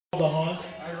The Haunt.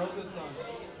 I wrote this song.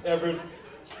 Everett.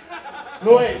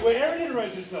 No, wait, Aaron didn't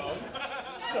write this song.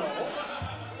 No.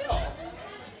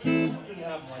 Didn't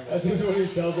happen like that. That's just what he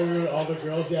tells everyone, all the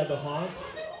girls, yeah, the Haunt.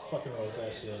 Fucking wrote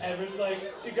that shit. Everett's like,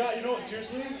 you know what,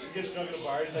 seriously? He gets drunk at a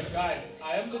bar, he's like, guys,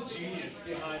 I am the genius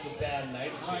behind the band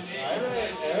Nightswitch. I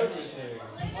write everything.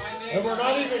 And we're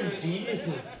not even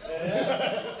geniuses.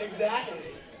 Yeah,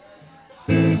 exactly.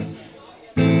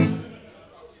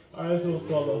 Alright, so let's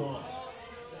call the Haunt.